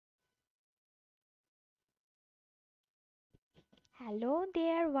Hello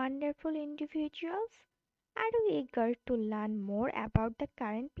there, wonderful individuals. Are you eager to learn more about the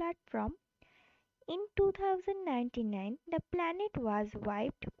current platform? In 2099, the planet was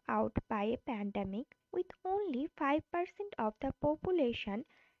wiped out by a pandemic with only 5% of the population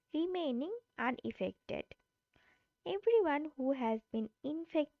remaining unaffected. Everyone who has been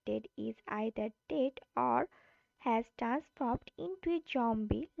infected is either dead or has transformed into a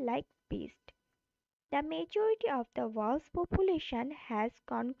zombie like beast. The majority of the world's population has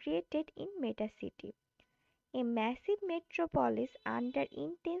congregated in Metacity, a massive metropolis under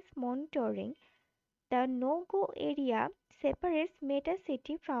intense monitoring. The no-go area separates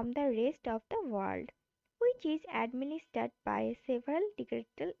Metacity from the rest of the world, which is administered by a several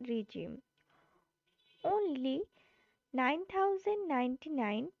dictatorial regime. Only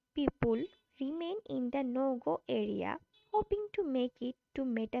 9,099 people remain in the no-go area, hoping to make it to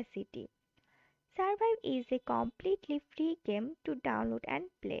Metacity. Survive is a completely free game to download and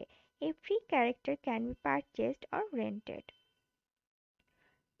play. A free character can be purchased or rented.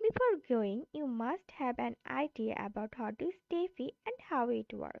 Before going, you must have an idea about what is DeFi and how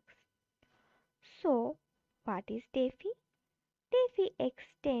it works. So, what is DeFi? DeFi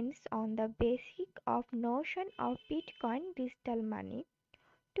extends on the basic of notion of Bitcoin digital money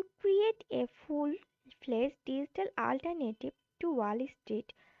to create a full-fledged digital alternative to Wall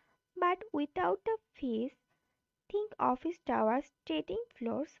Street but without the fees. Think office towers, trading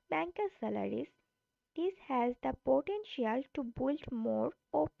floors, banker salaries. This has the potential to build more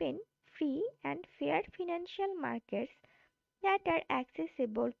open, free, and fair financial markets that are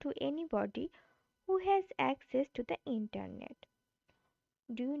accessible to anybody who has access to the internet.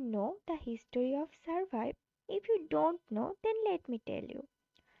 Do you know the history of Survive? If you don't know, then let me tell you.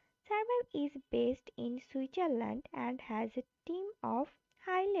 Survive is based in Switzerland and has a team of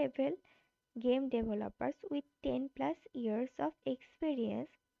high level game developers with 10 plus years of experience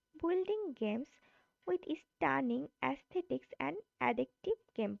building games with stunning aesthetics and addictive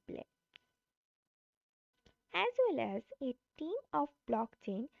gameplay, as well as a team of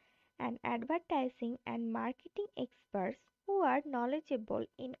blockchain and advertising and marketing experts who are knowledgeable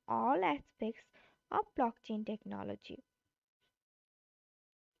in all aspects of blockchain technology.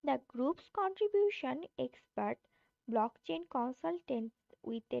 The group's contribution expert blockchain consultants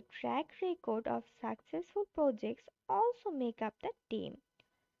with a track record of successful projects also make up the team.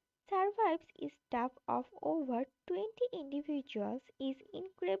 Survive's staff of over 20 individuals is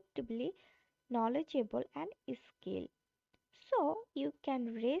incredibly knowledgeable and skilled. So you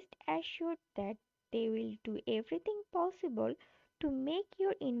can rest assured that they will do everything possible to make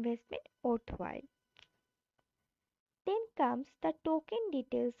your investment worthwhile. Then comes the token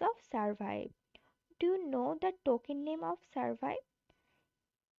details of Survive. Do you know the token name of Survive?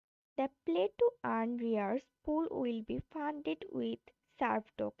 The play to earn rewards pool will be funded with surv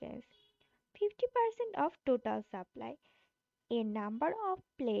tokens, 50% of total supply. A number of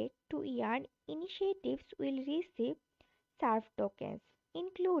play to earn initiatives will receive surv tokens,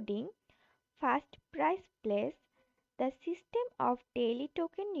 including fast price plays, the system of daily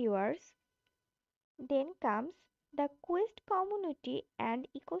token rewards. Then comes the Quest Community and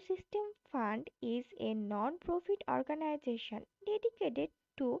Ecosystem Fund is a non-profit organization dedicated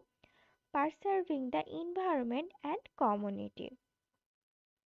to preserving the environment and community.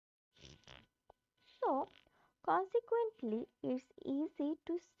 So, consequently, it's easy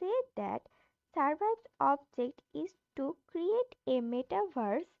to say that Survive's object is to create a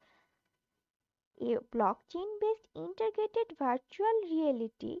metaverse, a blockchain based integrated virtual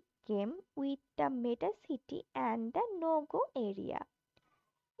reality game with the meta city and the no go area.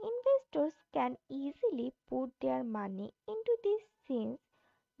 Investors can easily put their money into this since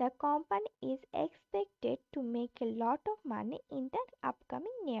the company is expected to make a lot of money in the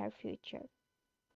upcoming near future.